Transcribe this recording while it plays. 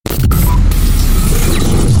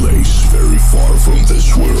from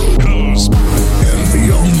this world. And the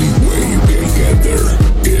only way you can get there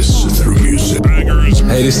is through music.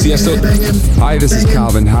 Hey, this is Tiesto. Hi, this is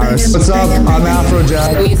Calvin Harris. What's up? I'm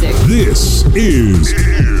Afrojack. Music. This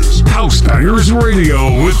is House Bangers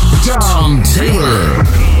Radio with Tom Taylor.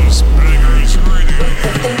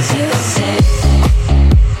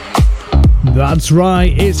 That's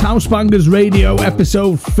right, it's House Bangers Radio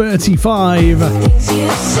episode 35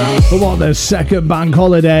 for what, the second bank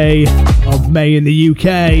holiday of May in the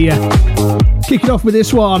UK. Kick it off with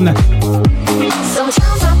this one.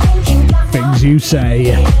 Things You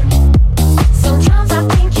Say. Sometimes I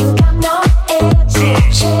think you got no edge.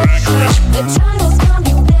 The time has come,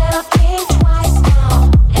 you better think twice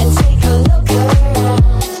now and take a look around.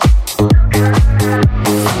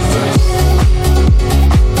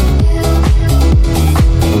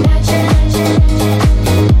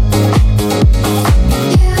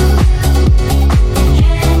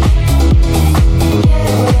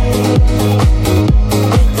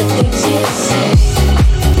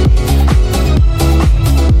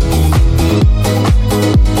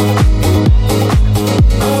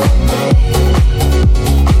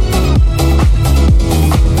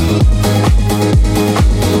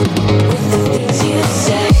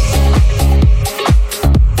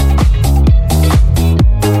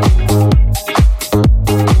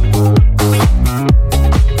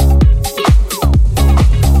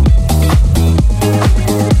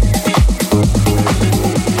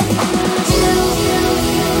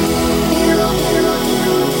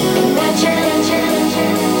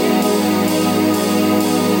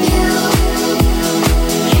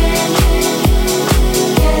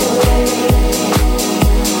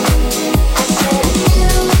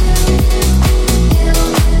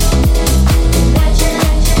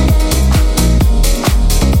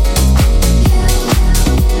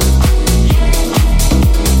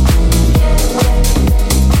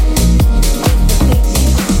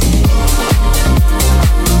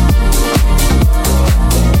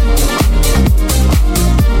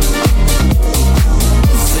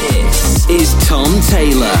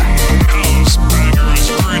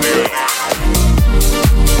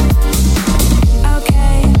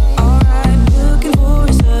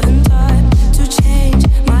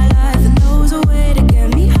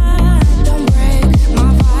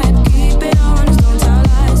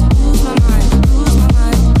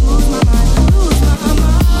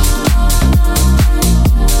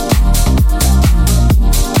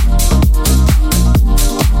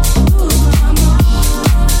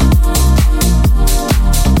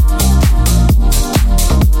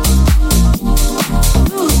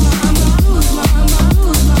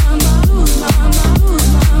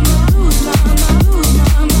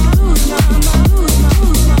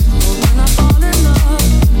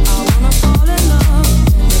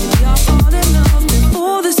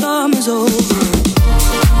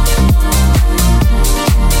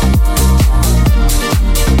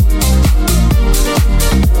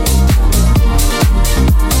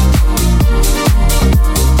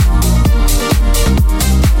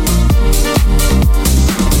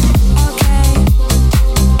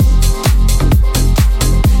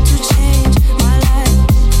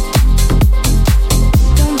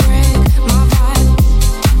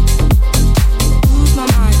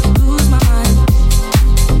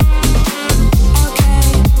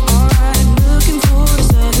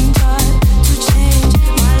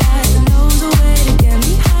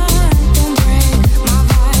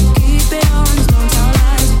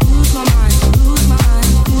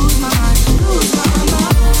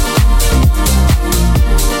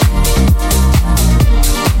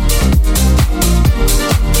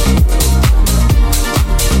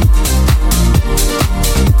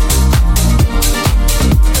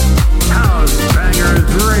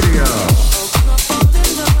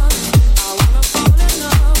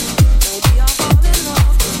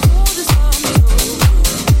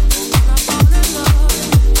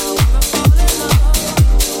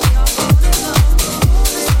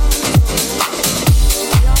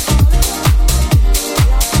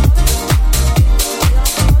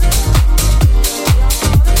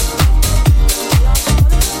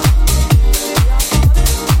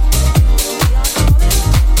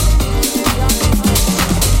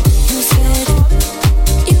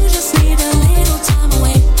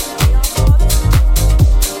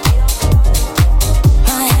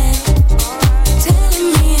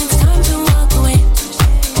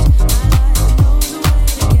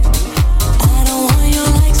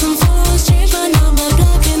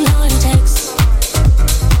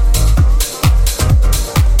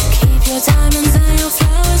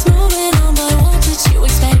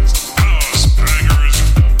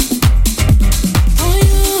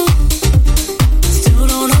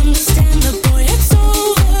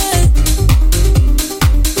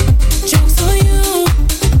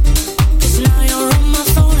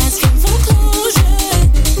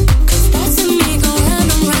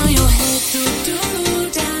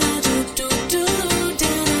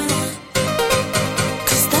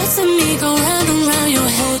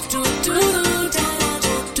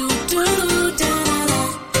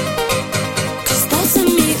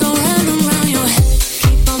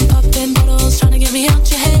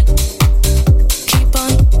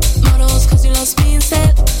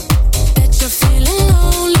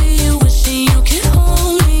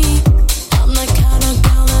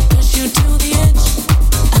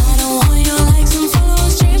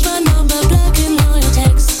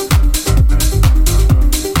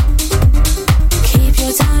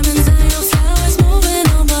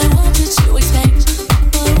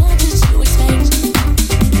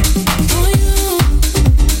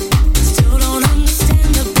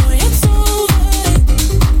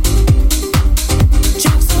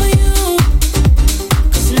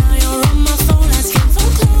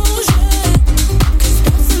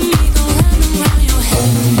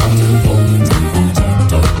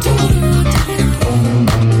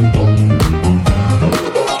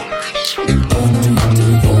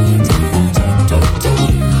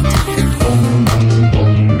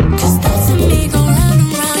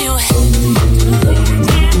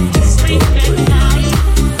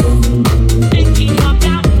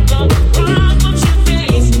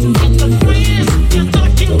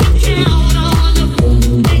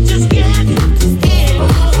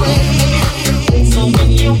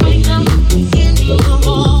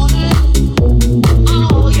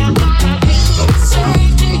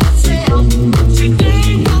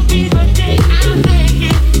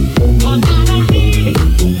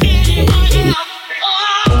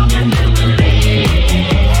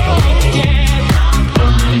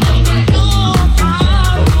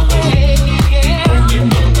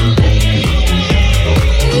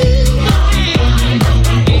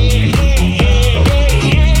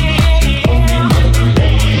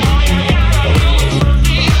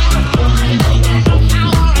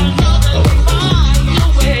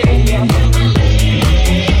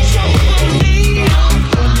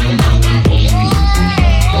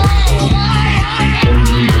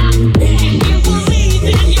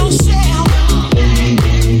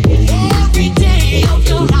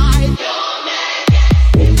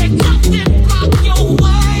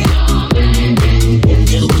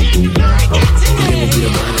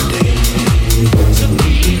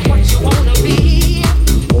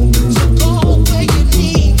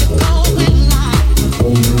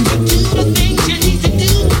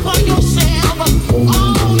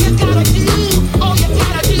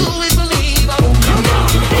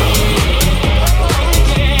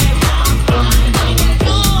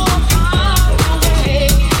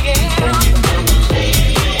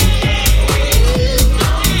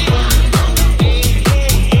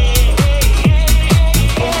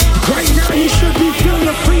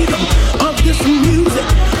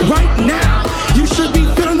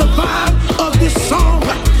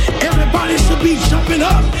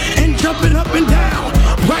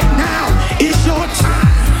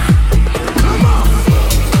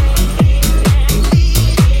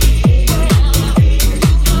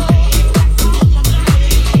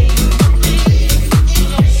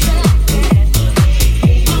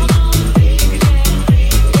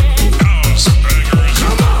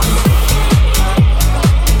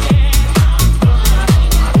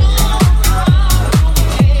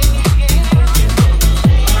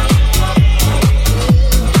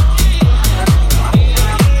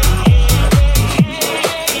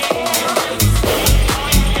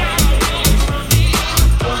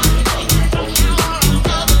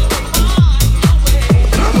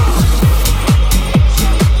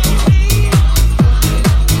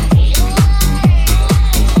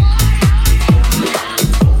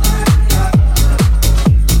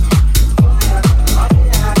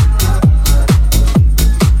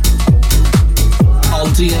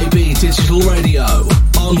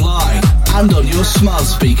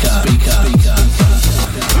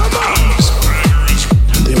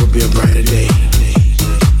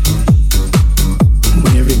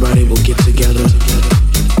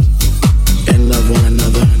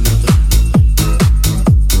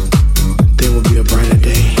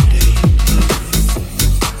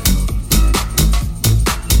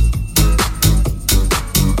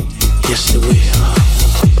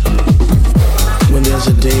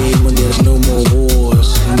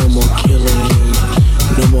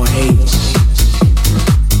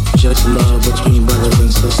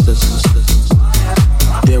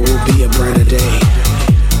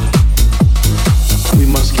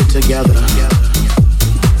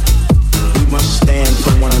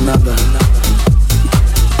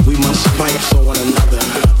 fight for one another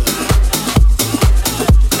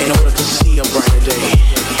in order to see a brighter day.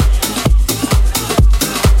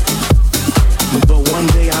 But one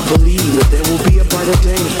day I believe that there will be a brighter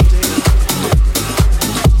day.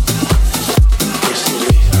 Yes, there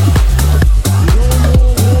is. No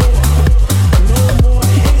more war, no more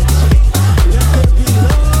hate. Let there be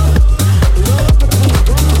love, love between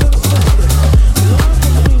brothers and sisters, love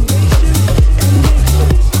between nation and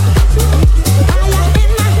nation. Fire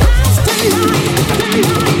in my house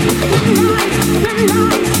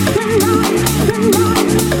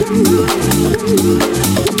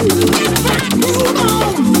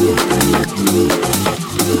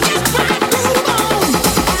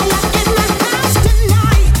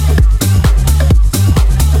tonight.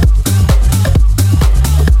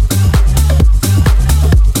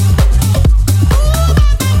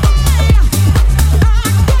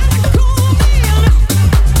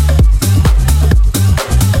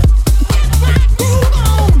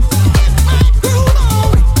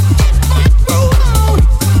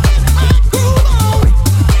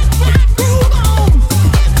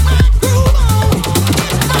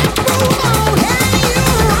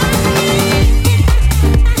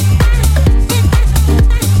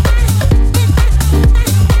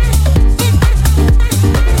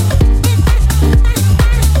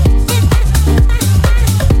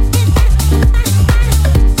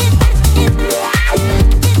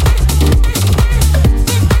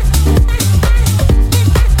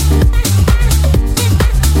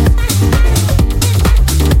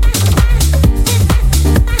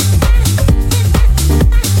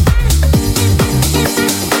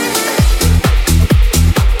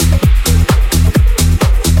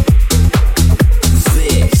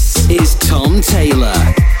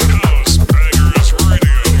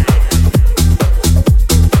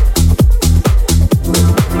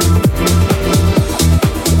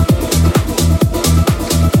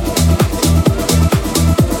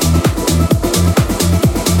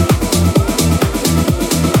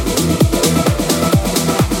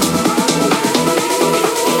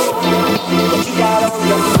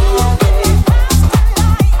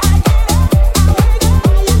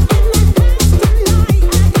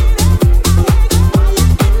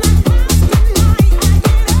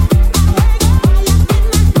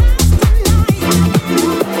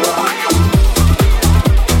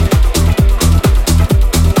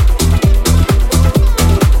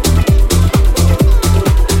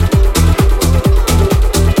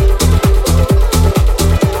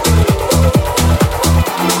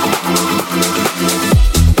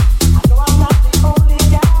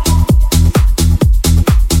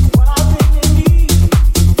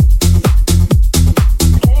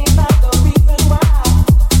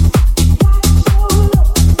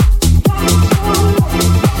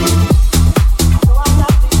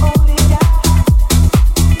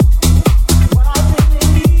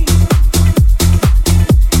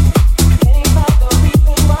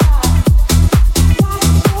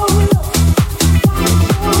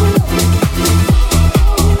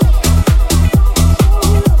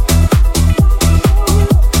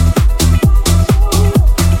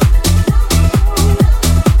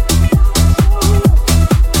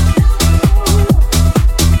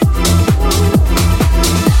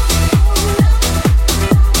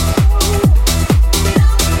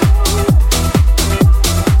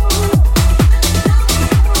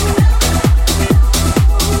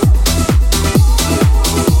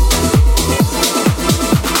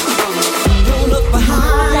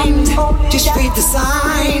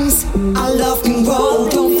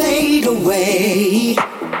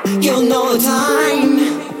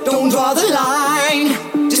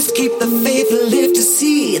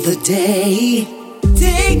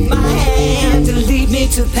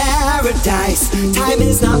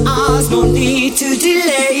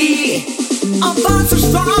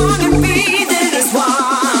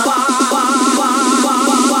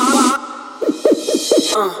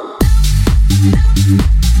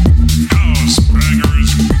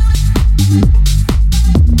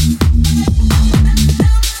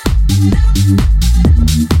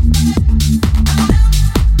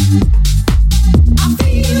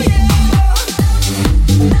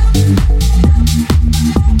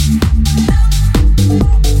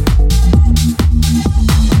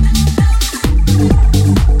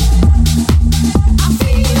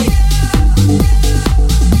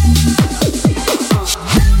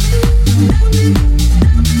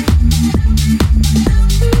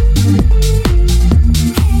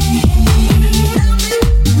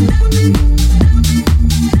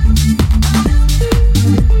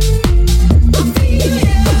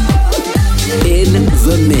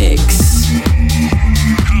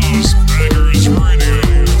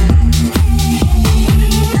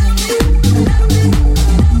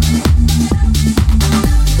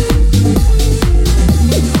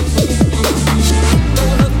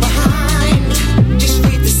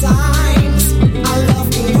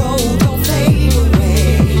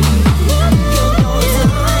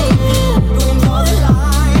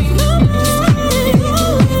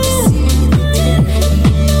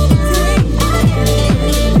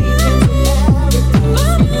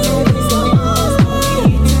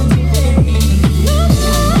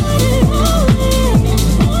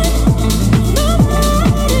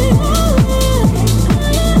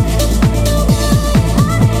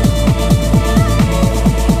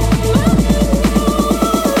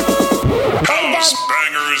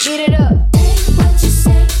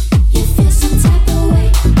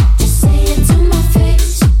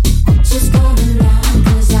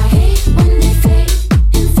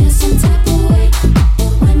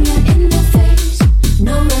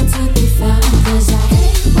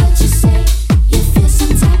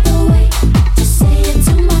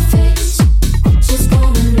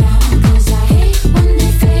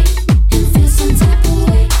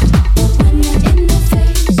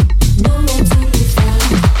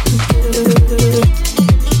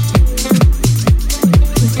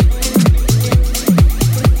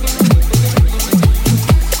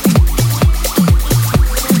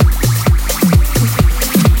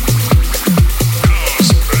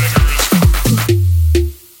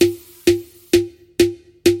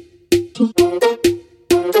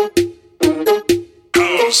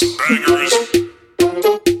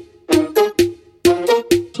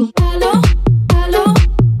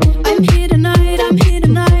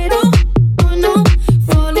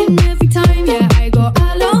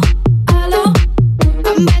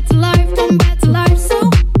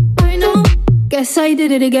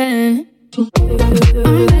 did it again. I'm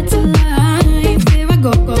back to life. Here I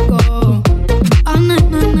go, go, go. All night,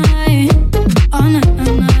 night, night. All night,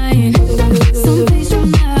 night, night. Someplace real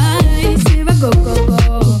nice. Here I go, go, go.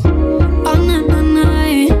 All night, night,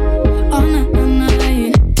 night. All night, night,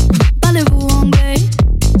 night. Parlez-vous anglais?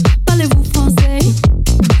 Parlez-vous français?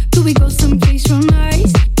 Could we go someplace real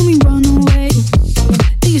nice? Can we run away?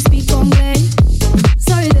 Do you speak anglais?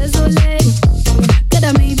 Sorry, there's so late. Could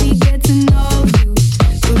I maybe get to know you?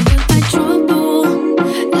 You look like trouble,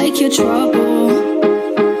 like you're trouble.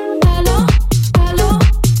 Hello, hello,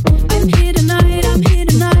 I'm here tonight, I'm here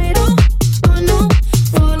tonight. Oh, I know,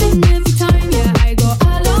 falling every time. Yeah, I go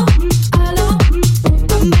hello, hello.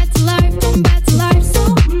 I'm back to life, I'm back to life.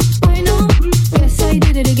 So I know, yes I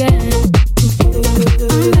did it again.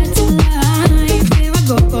 I'm back to life, here I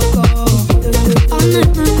go, go, go. All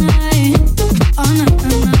night, night, night. All night,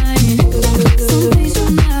 night, night. Someplace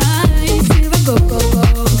real nice, here I go, go, go.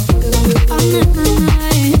 All night, night,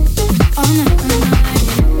 night. All night, night, night.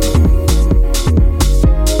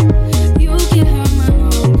 You can have my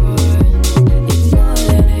number,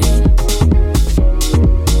 ignore it.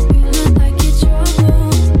 You look like you're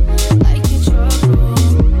trouble, like you're trouble.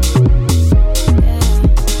 Yeah,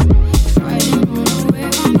 riding on the way,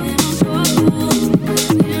 I'm in trouble,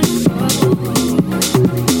 in trouble.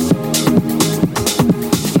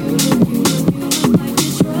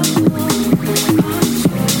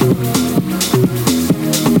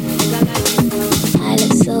 I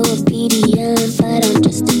look so obedient, but I'm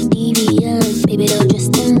just a deviant. Baby, don't dress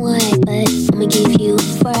in white, but I'ma give you a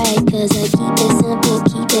fright. Cause I keep it simple,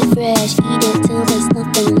 keep it fresh. Eat it till there's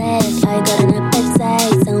nothing left. I got an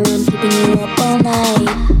appetite, so I'm keeping you up all night.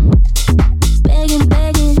 Begging,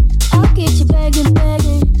 begging, I'll get you begging,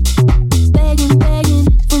 begging. Begging, begging,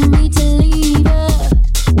 for me to leave her.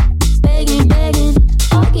 Begging, begging,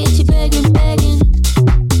 I'll get you begging, begging.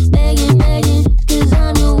 Begging, begging, cause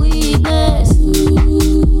I'm your weakness.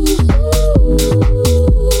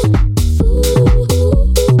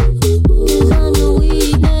 Cause I'm your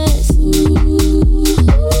weakness.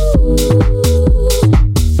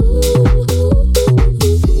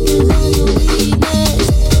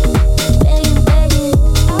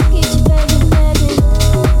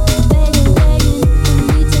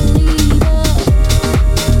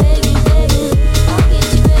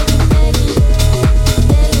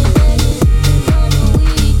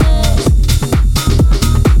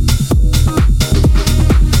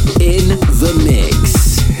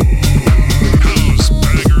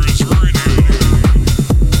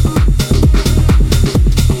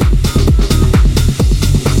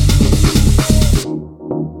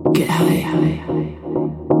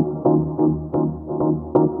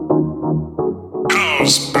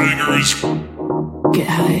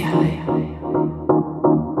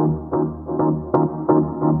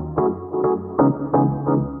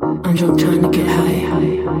 I'm drunk trying to get high.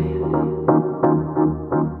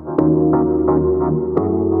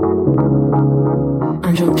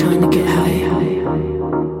 I'm drunk trying to get high.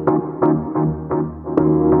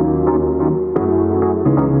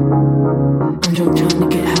 I'm drunk trying to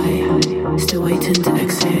get high. Still waiting to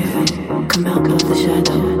exhale. Come out of the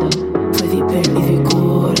shadow. Puedo ver y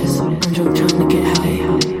vigores. I'm drunk trying to get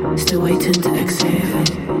high. Still waiting to exhale.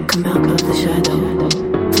 Come out of the shadow.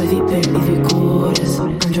 Puedo ver y vigores.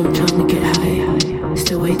 I'm drunk trying to get high.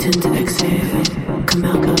 Still waiting to exhale. Come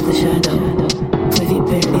out of the shadow. Puedo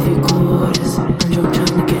ver y vigores. I'm drunk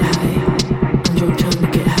trying to get high. I'm drunk trying to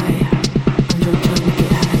get high. I'm drunk trying to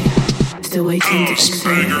get high. Still waiting to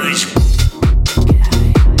exhale.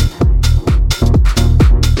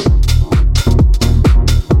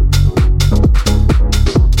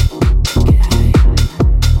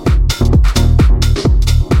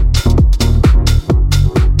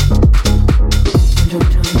 Drunk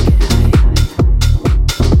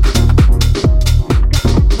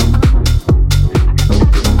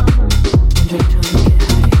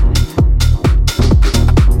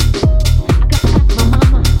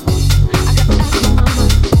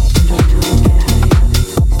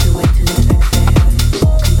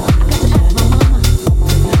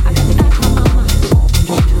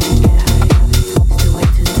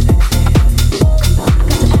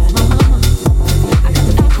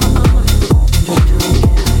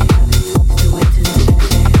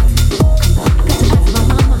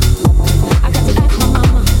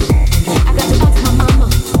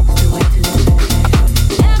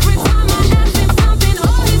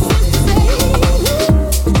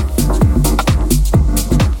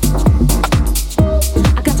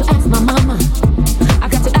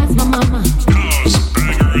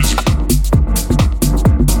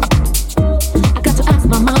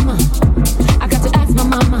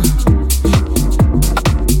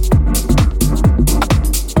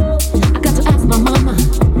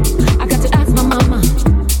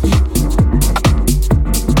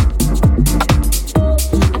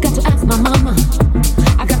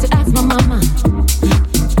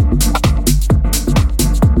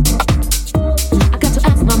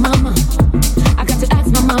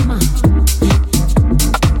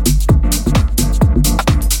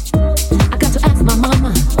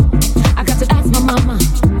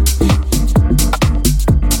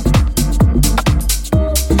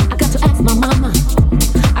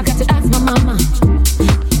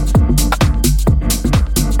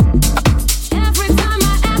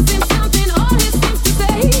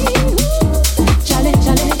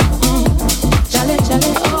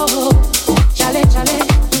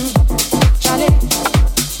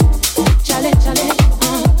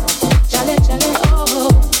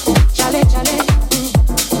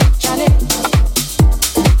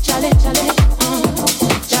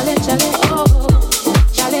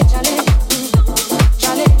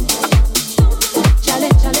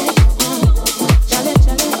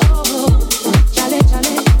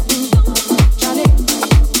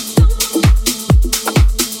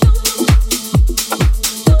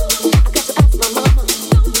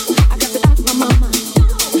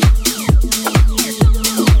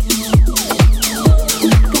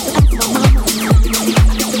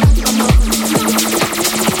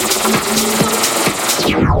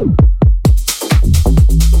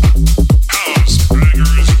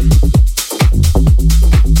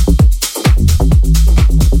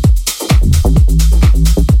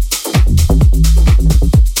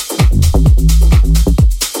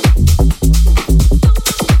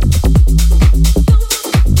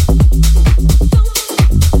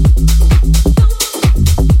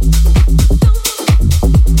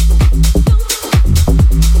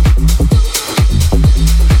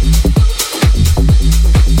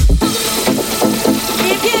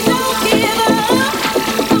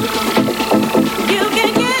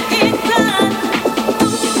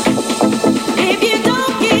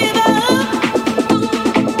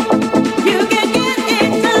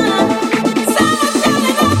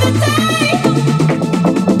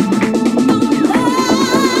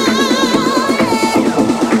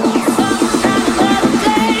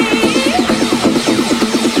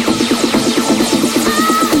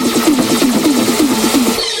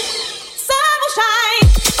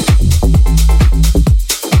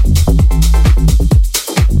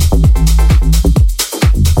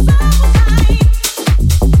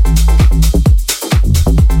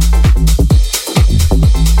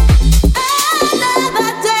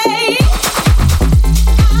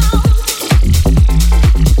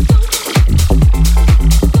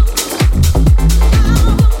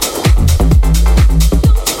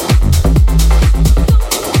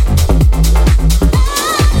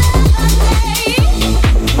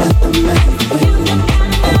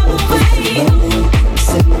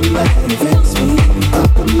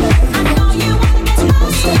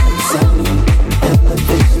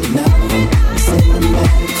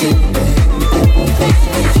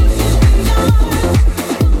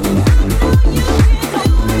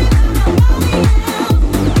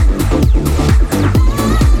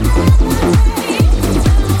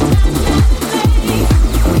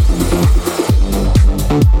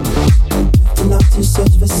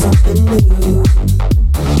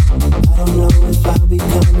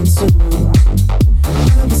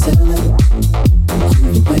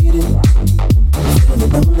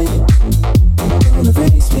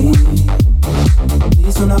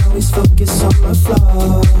always focus on my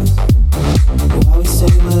flaws. You always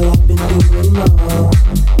say what I've been doing wrong.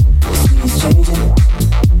 See it's changing,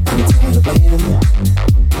 I'm tired of waiting.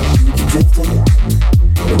 You keep drifting,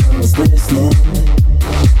 no one's listening.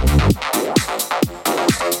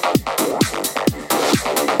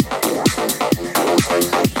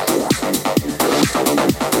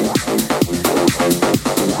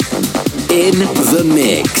 In the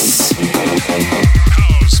mix.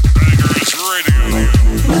 House Bangers Radio.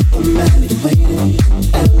 Mathematically waiting,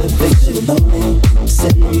 elevation lonely.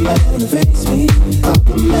 Cinematic face me,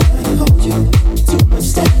 problematic hold you. Too much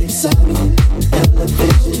static inside me,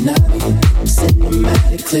 elevation not me.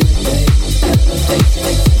 Cinematic clickbait,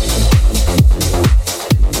 elevation.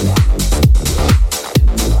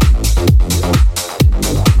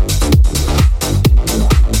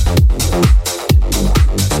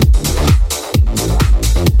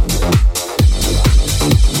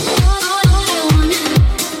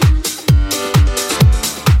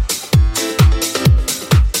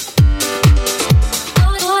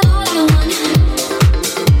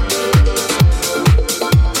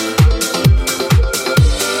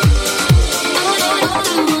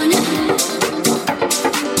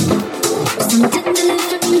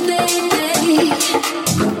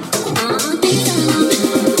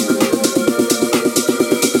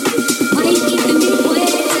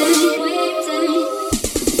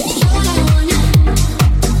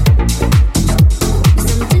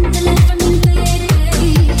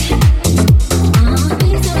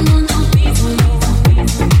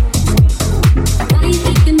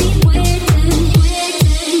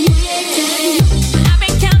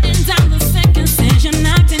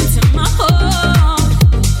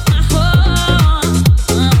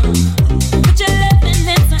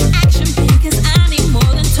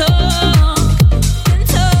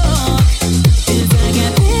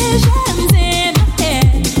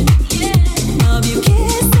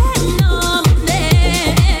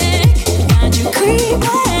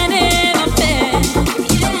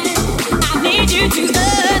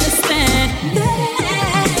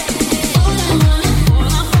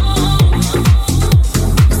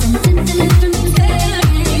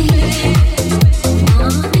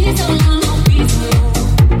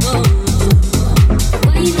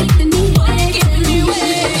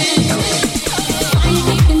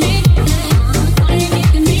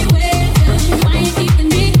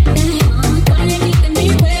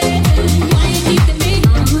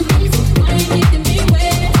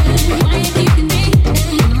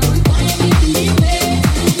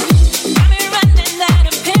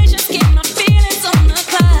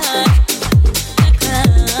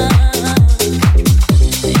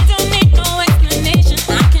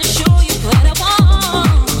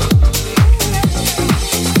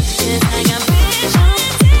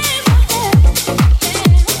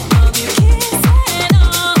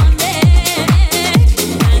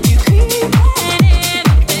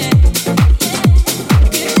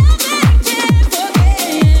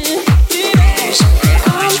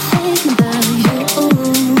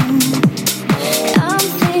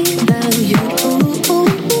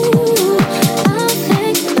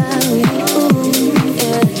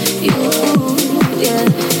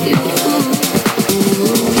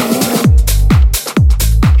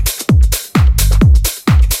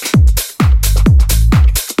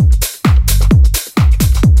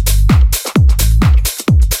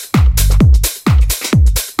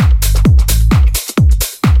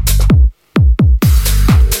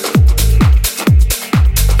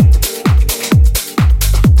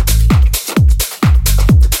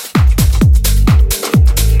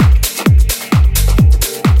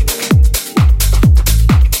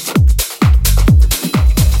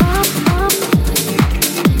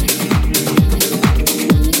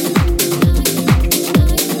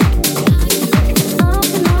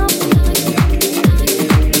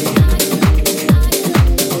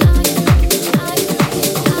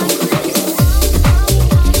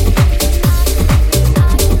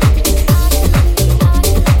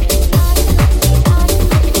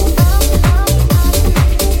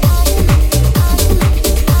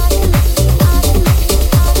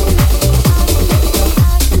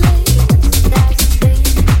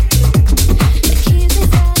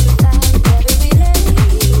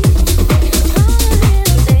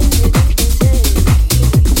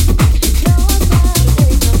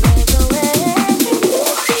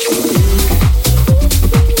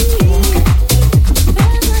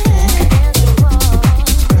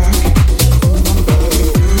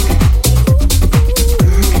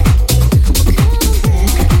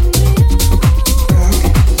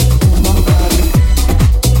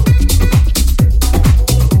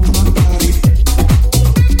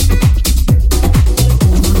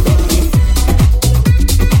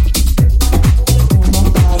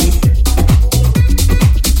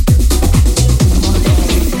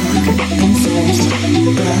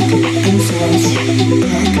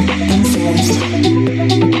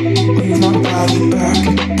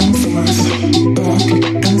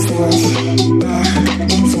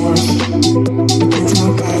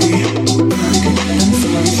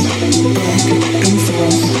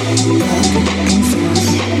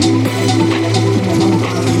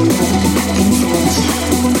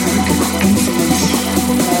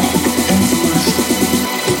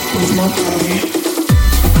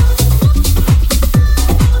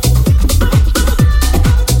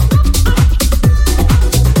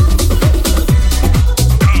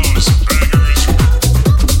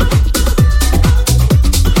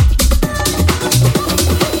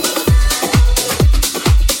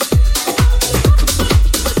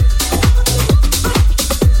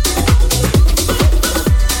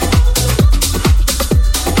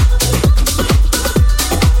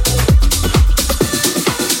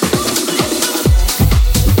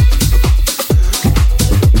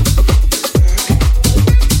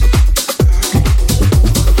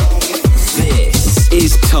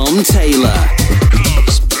 Tom Taylor.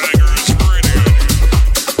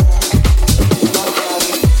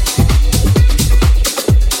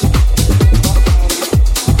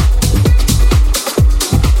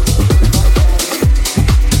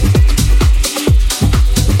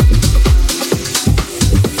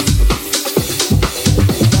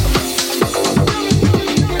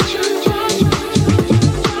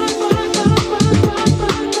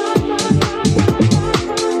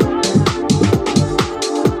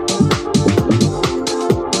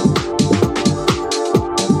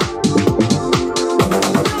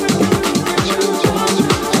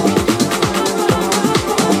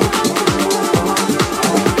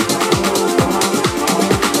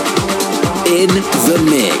 In the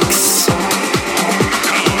mix.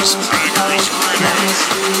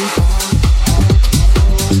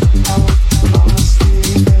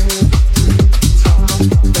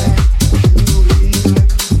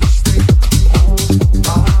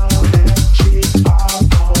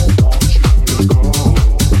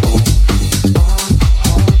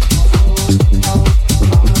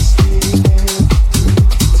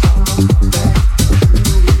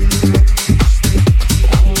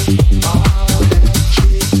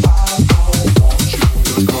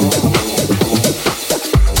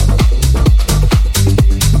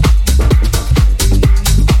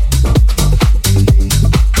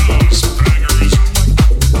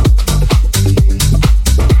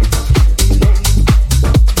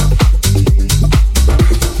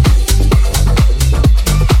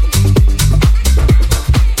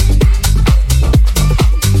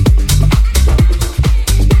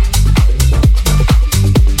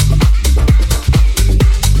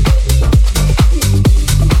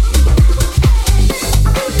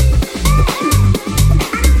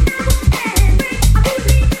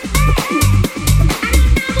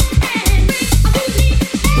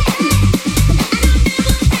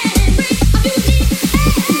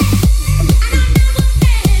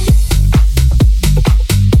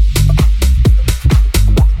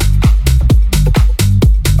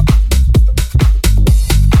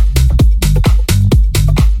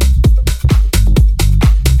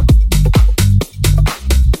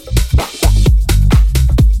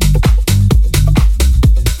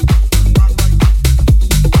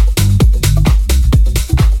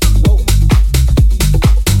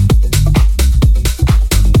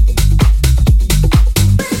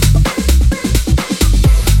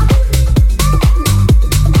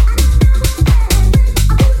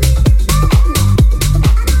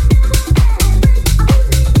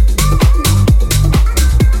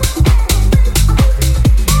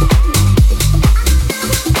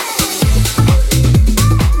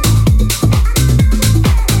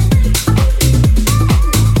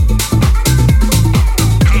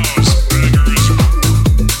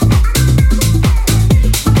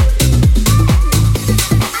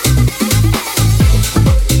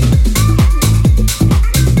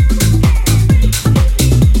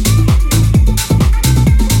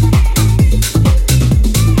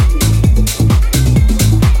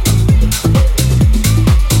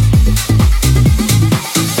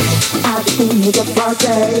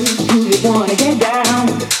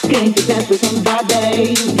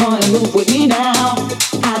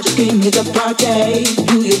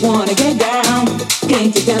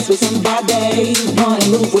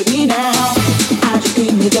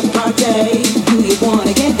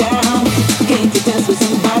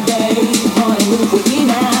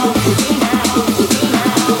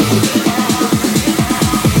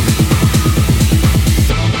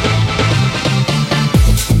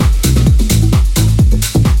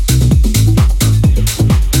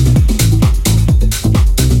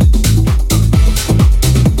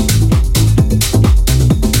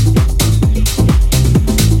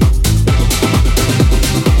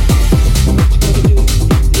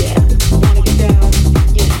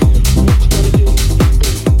 Yeah.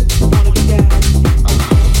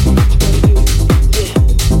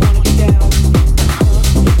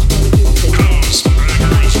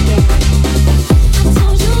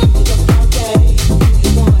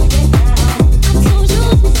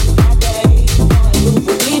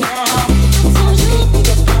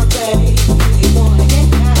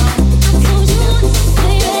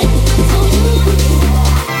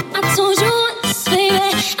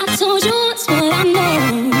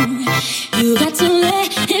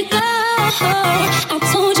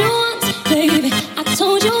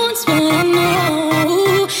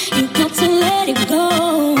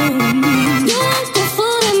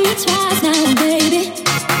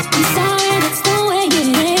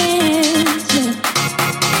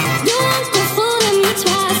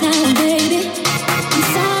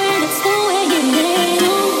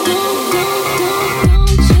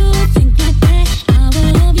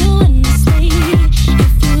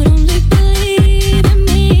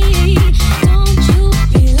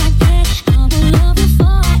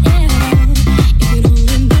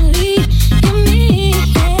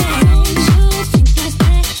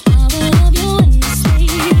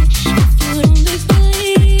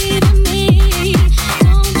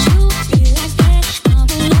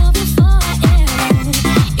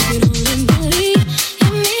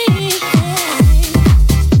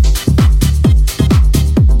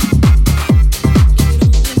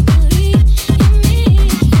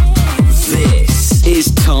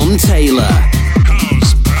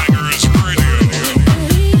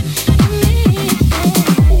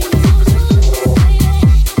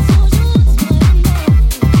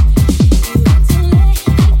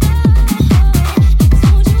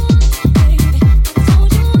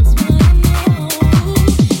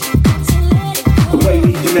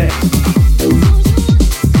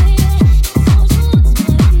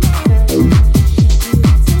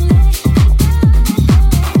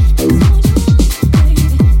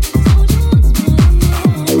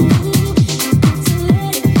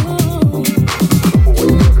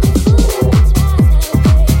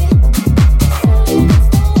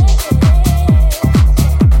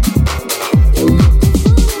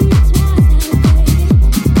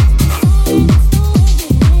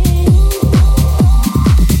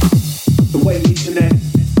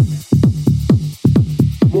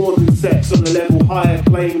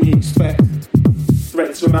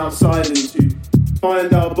 outside and to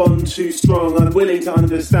find our bond too strong, unwilling to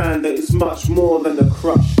understand that it's much more than a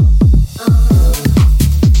crush.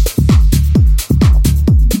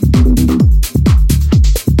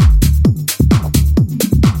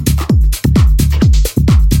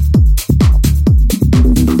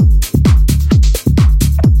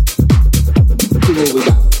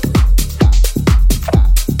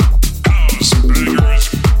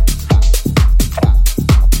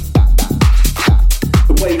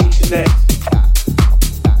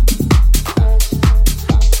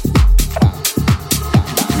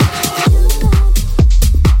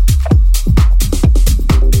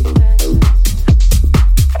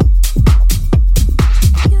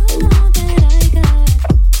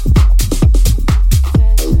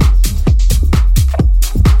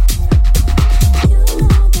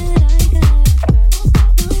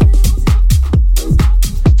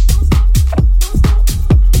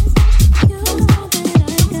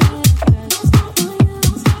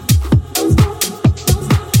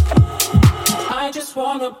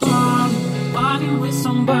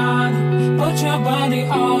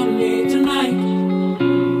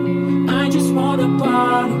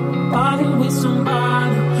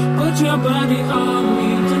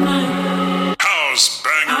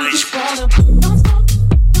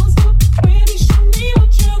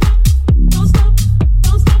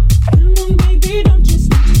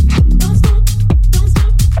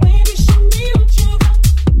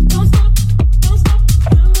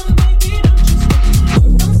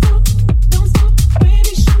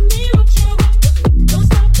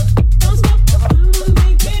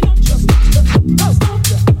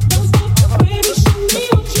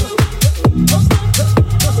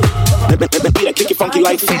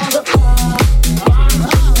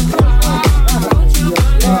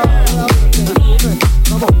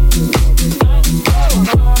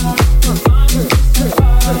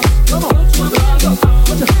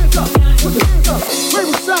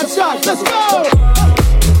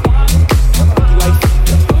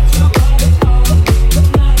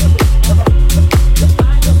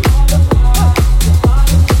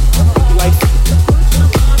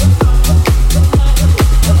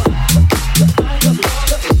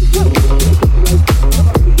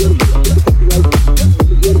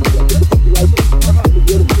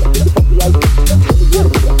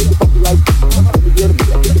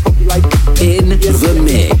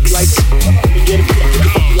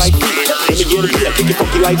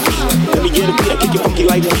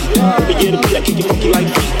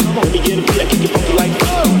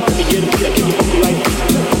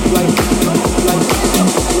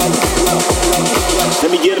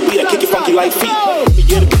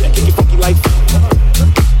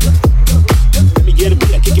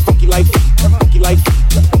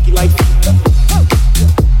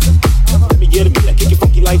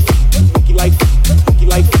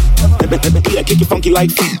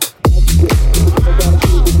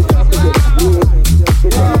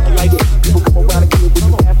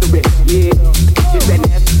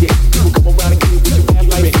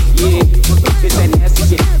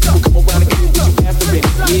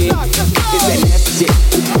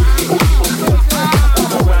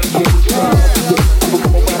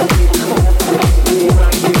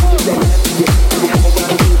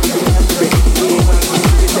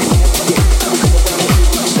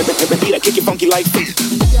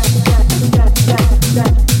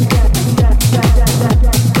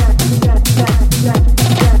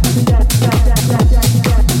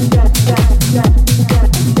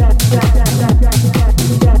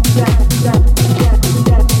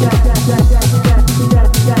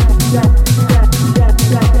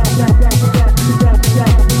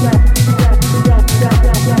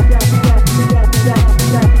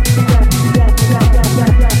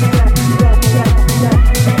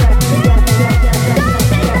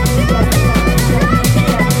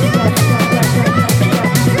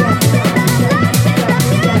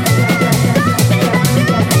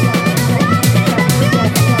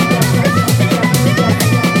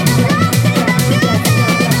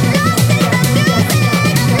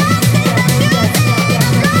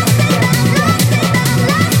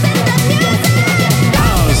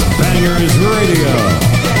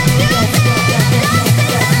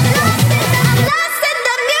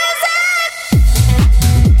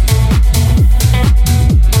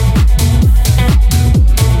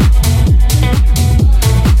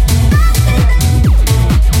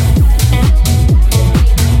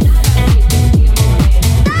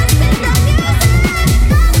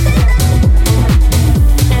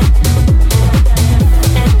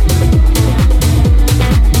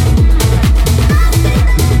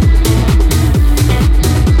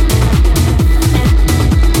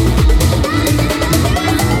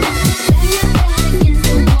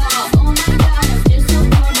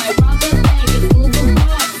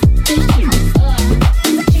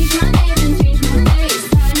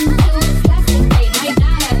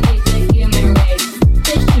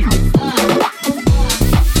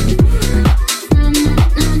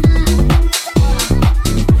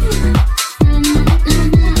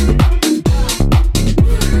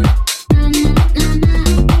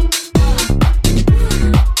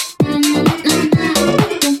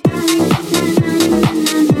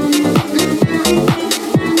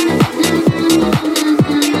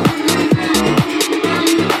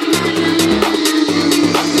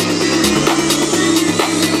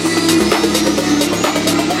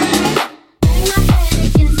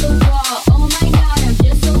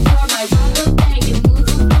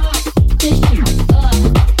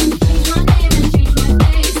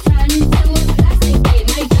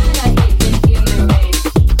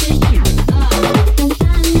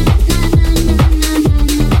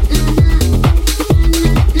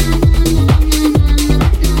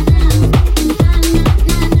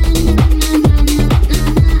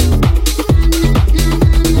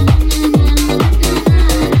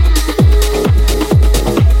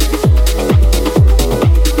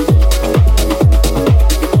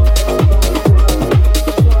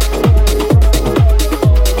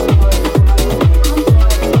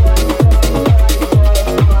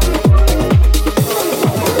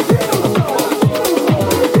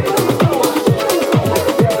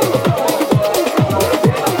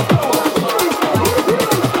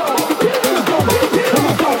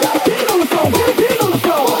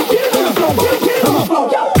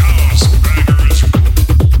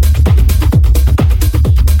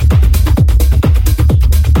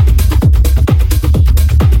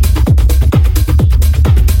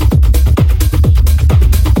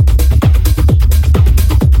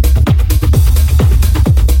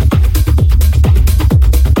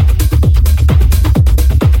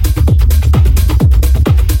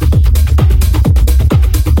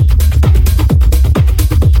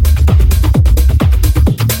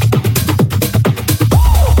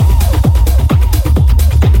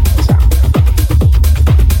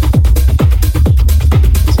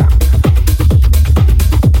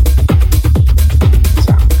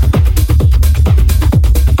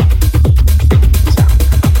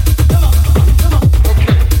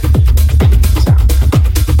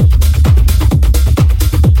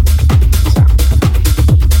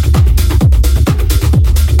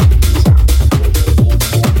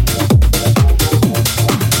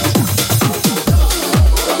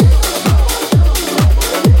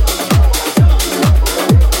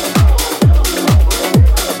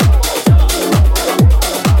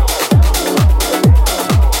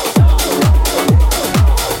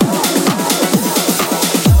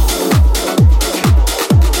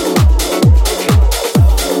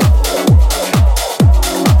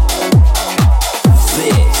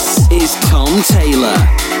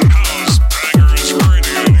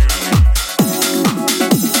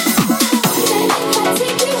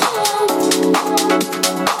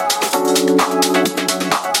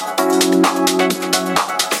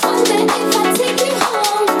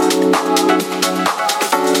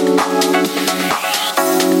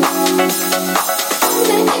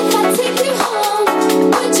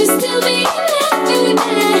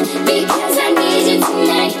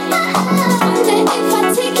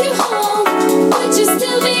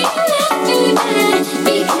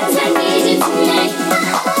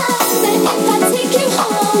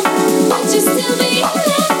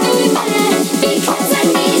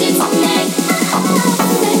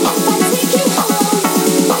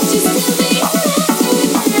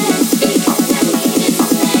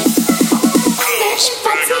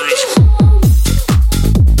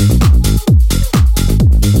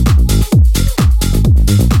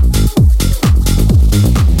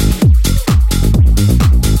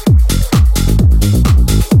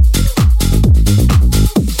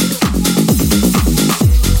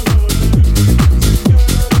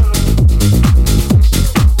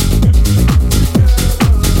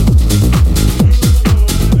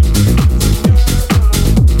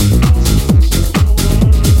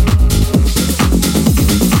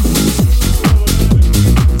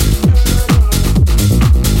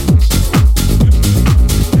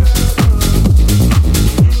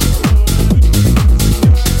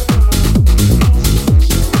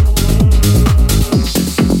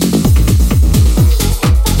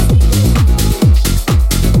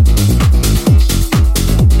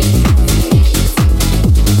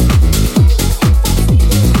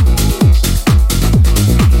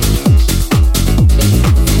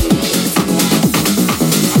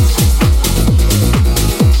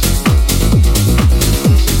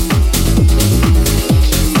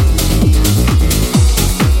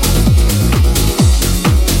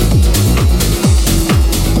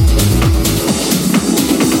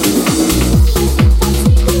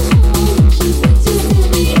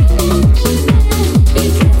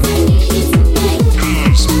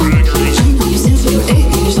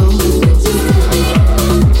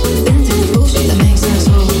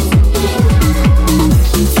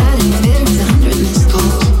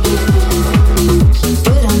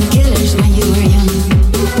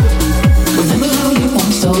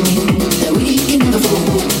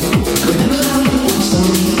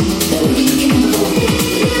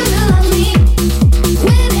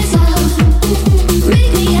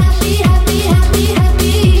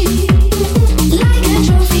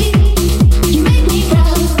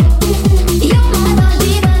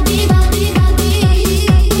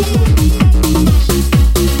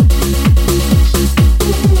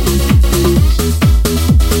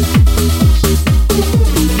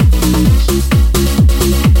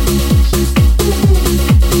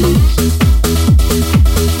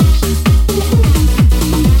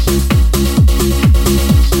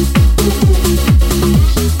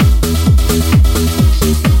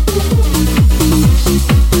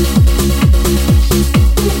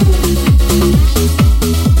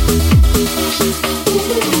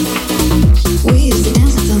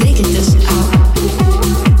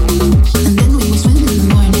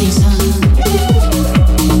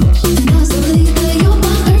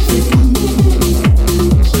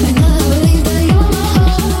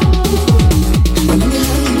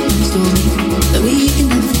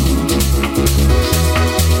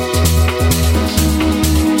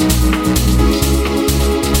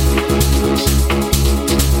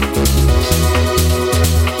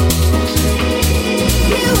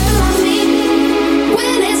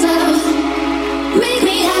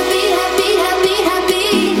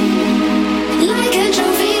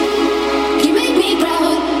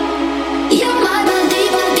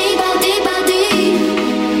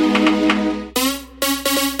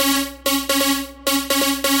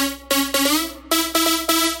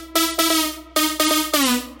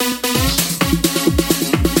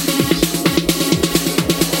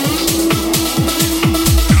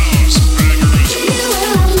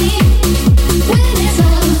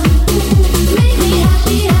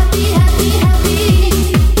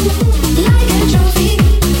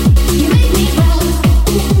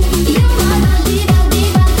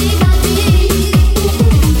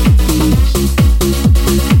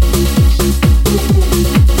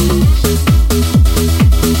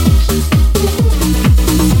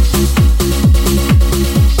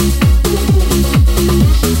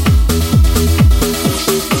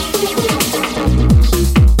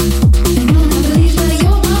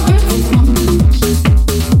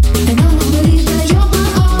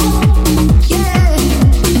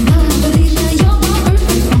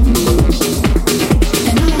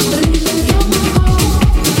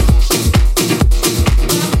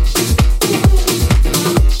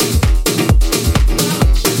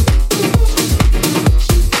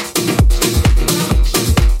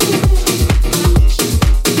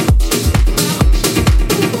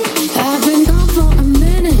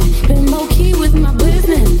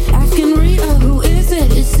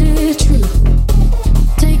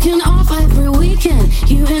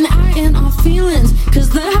 You and I and our feelings, 'cause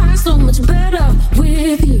the high's so much better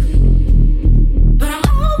with you. But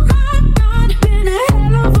oh my God, been a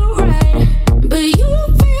hell of a ride. But you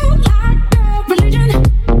feel like a religion.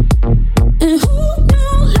 And who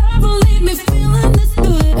knew love will leave me feeling this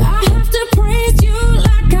good? I have to praise you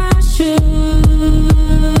like I should.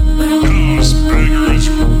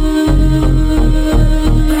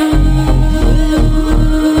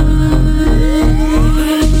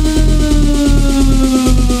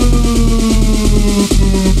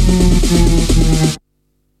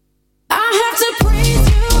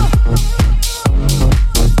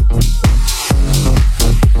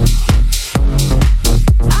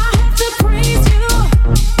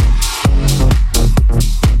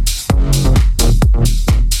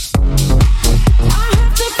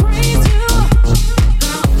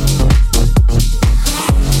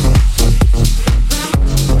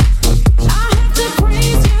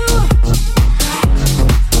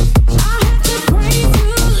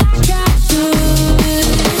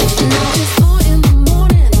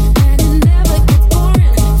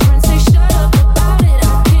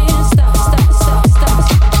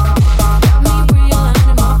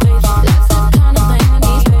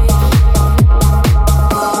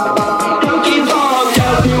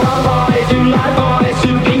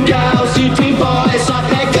 bangers.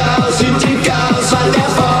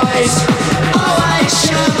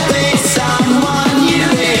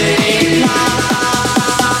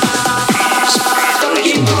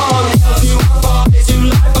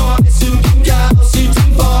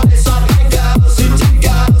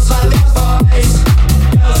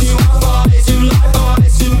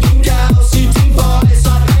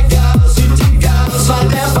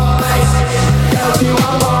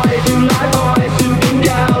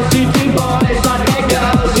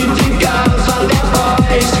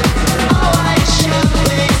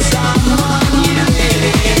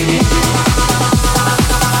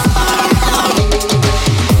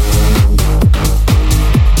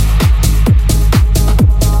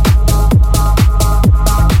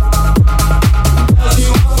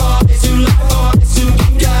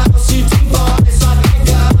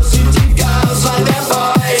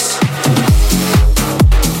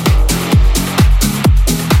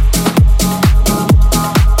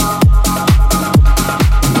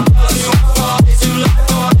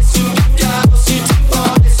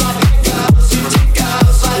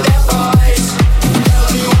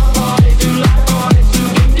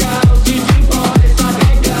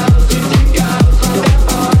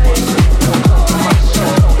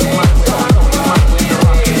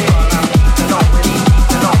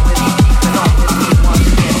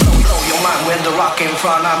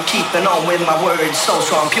 Keeping on with my words, so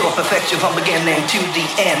strong, pure perfection from beginning to the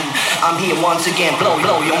end. I'm here once again, blow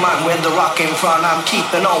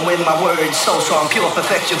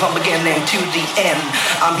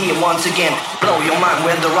your mind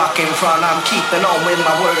with the rock in front. I'm keeping on with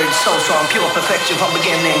my words, so strong, pure perfection from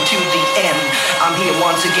beginning to the end. I'm here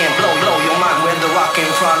once again, blow your mind with the rock in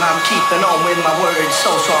front. I'm keeping on with my words,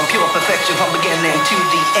 so strong, pure perfection from beginning to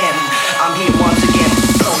the end. I'm here once again,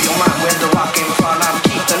 blow your mind with the rock in front. I'm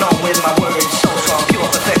keeping on with my words, so strong, pure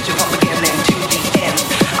perfection from beginning to the end.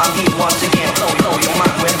 I'm here once again, blow your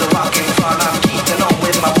mind with the rock in front. I'm keeping on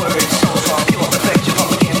with my words, so strong, pure perfection from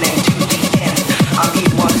beginning to the end. I'm here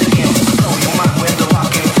once again, blow your mind with the rock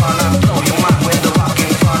in front. I'm blow your mind with the rock in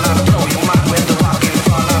front. I'm blow your mind with the rock in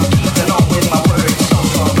front. I'm keeping on with my words, so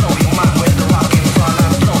strong, blow your mind with the rock in front.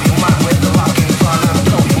 I'm blow your mind with the rock in front. I'm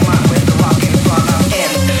blow your mind with the rock in front.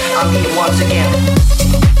 I'm here once again.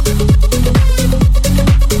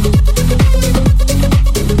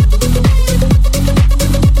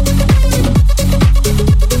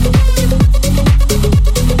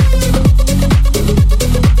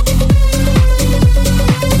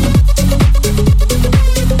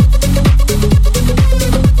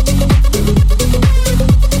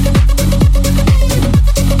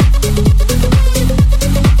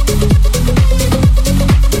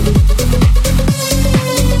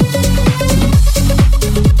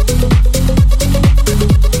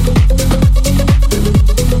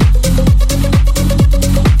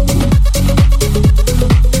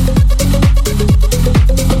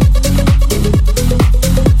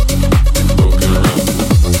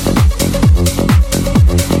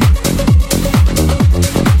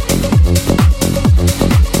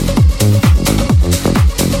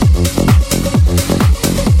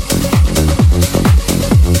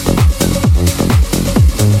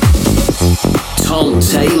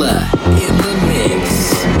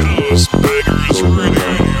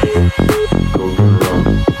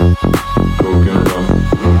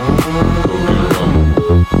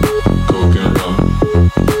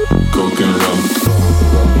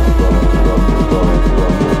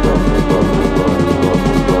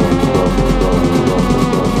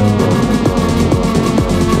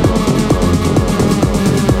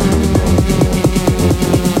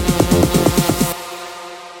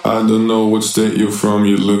 don't know what state you're from,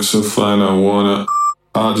 you look so fine, I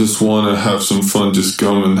just wanna have some fun, just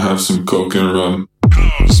come and have some coke and rum.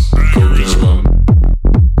 Coke and rum.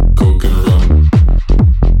 Coke and rum.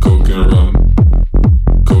 Coke and rum.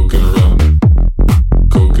 Coke and rum.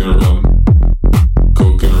 Coke and rum.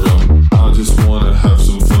 Coke and rum. I just wanna have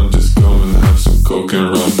some fun, just come and have some coke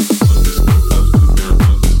and rum.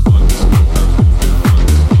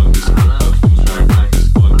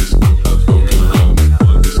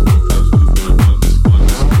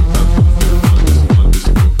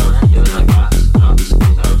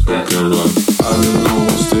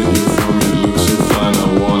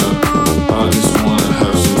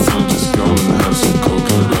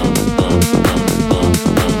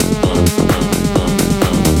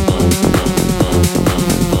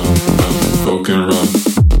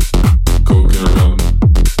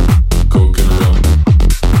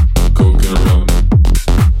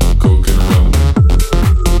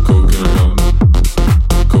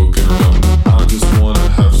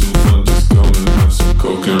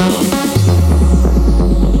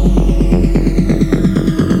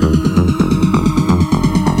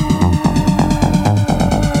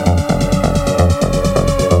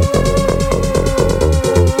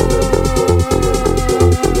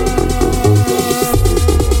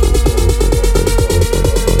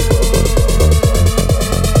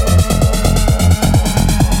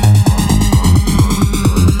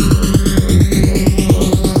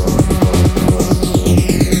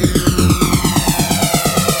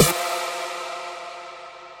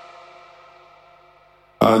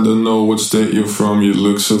 State you're from, you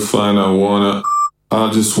look so fine, I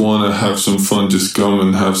just wanna have some fun, just come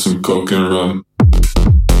and have some coke and rum.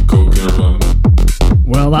 Coke and rum.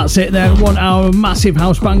 Well, that's it then. 1 hour of massive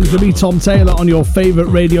house bangers with me, Tom Taylor, on your favourite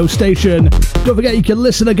radio station. Don't forget you can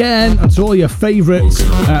listen again to all your favourites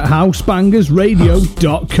at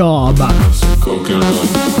housebangersradio.com.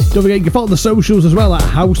 Don't forget you can follow the socials as well at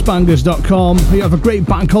housebangers.com. You have a great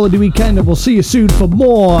bank holiday weekend and we'll see you soon for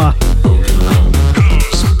more.